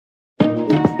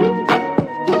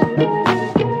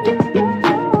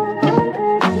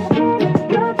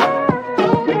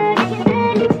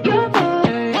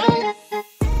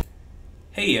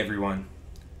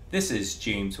This is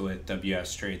James with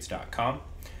WSTrades.com. I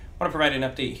want to provide an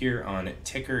update here on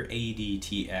ticker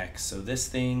ADTX. So this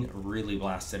thing really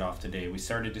blasted off today. We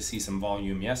started to see some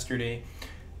volume yesterday,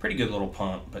 pretty good little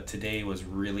pump, but today was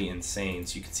really insane.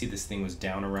 So you can see this thing was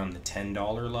down around the $10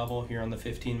 level here on the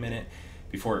 15-minute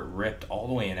before it ripped all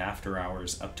the way in after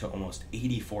hours up to almost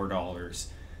 $84.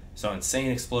 So insane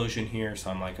explosion here. So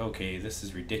I'm like, okay, this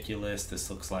is ridiculous. This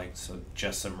looks like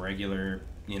just some regular,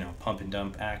 pump and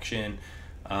dump action.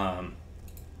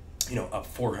 Up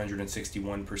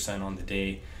 461% on the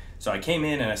day. So I came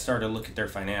in and I started to look at their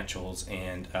financials,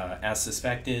 and as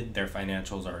suspected, their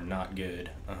financials are not good.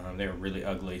 They're really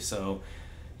ugly. So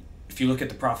if you look at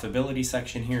the profitability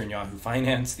section here in Yahoo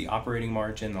Finance, the operating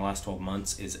margin the last 12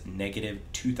 months is negative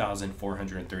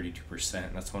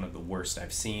 2,432%. That's one of the worst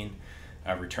I've seen.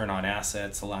 Return on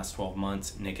assets the last 12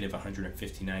 months, negative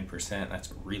 159%.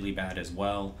 That's really bad as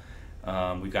well.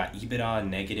 We've got EBITDA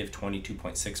negative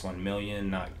 22.61 million,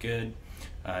 not good.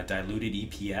 Diluted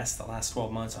EPS the last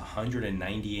 12 months,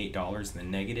 $198 in the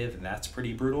negative. That's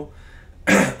pretty brutal.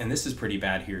 And this is pretty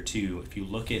bad here too. If you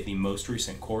look at the most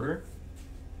recent quarter,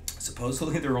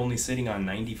 supposedly they're only sitting on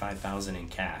 $95,000 in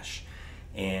cash.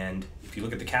 And if you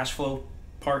look at the cash flow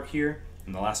part here,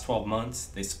 in the last 12 months,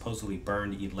 they supposedly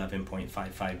burned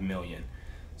 11.55 million.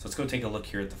 So let's go take a look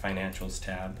here at the financials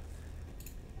tab.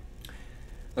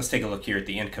 Let's take a look here at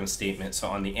the income statement. So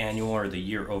on the annual or the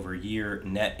year over year,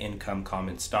 net income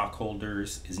common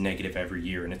stockholders is negative every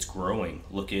year, and it's growing.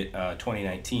 Look at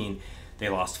 2019, they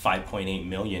lost $5.8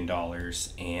 million,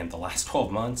 and the last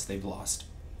 12 months, they've lost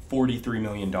 $43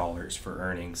 million for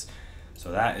earnings.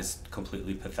 So that is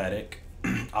completely pathetic.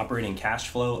 Operating cash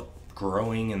flow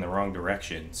growing in the wrong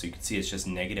direction. So you can see it's just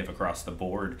negative across the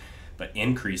board, but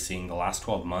increasing the last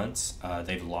 12 months,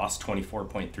 they've lost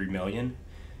 $24.3 million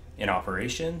in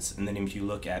operations. And then if you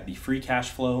look at the free cash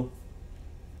flow,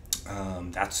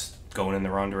 that's going in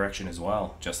the wrong direction as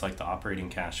well, just like the operating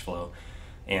cash flow.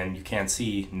 And you can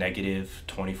see negative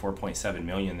 24.7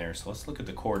 million there. So let's look at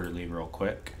the quarterly real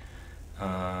quick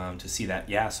to see that.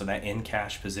 Yeah, so that in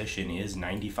cash position is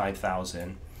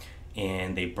 95,000,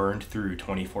 and they burned through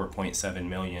 24.7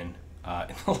 million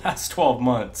in the last 12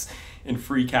 months in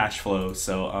free cash flow.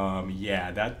 So yeah,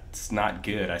 that's not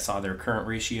good. I saw their current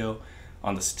ratio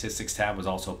on the statistics tab was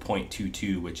also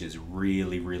 0.22, which is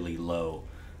really, really low.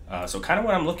 So kind of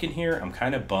what I'm looking here, I'm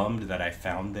kind of bummed that I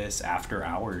found this after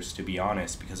hours, to be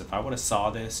honest, because if I would have saw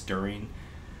this during,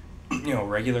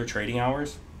 regular trading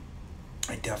hours,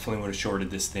 I definitely would have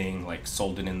shorted this thing, like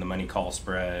sold it in the money call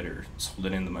spread or sold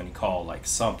it in the money call, like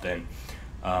something,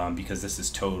 because this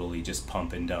is totally just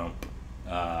pump and dump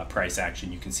price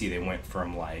action. You can see they went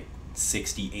from like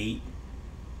 68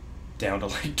 down to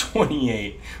like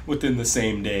 28 within the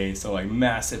same day. So like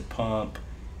massive pump,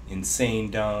 insane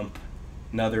dump,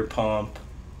 another pump,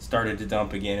 started to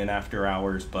dump again in after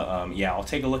hours. But yeah, I'll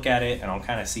take a look at it and I'll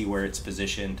kind of see where it's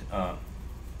positioned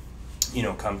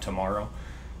come tomorrow.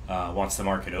 Once the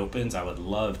market opens, I would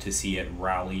love to see it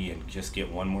rally and just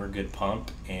get one more good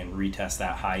pump and retest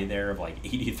that high there of like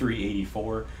 83,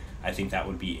 84. I think that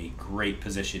would be a great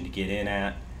position to get in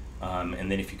at. And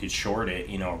then if you could short it,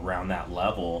 around that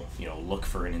level, look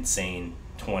for an insane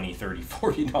 $20, $30,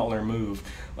 $40 move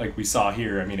like we saw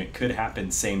here. I mean, it could happen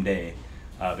same day.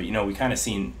 But, we kind of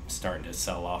seen starting to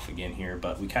sell off again here,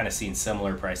 but we kind of seen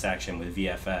similar price action with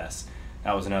VFS.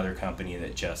 That was another company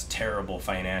that just terrible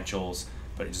financials,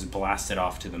 but it just blasted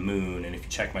off to the moon. And if you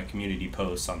check my community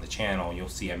posts on the channel, you'll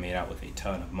see I made out with a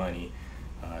ton of money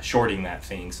shorting that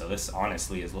thing. So this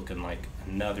honestly is looking like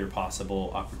another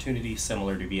possible opportunity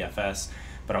similar to VFS,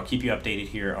 but I'll keep you updated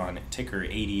here on ticker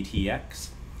ADTX.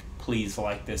 Please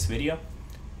like this video.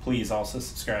 Please also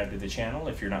subscribe to the channel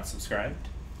if you're not subscribed.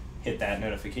 Hit that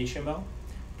notification bell.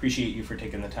 Appreciate you for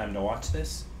taking the time to watch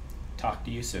this. Talk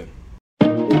to you soon.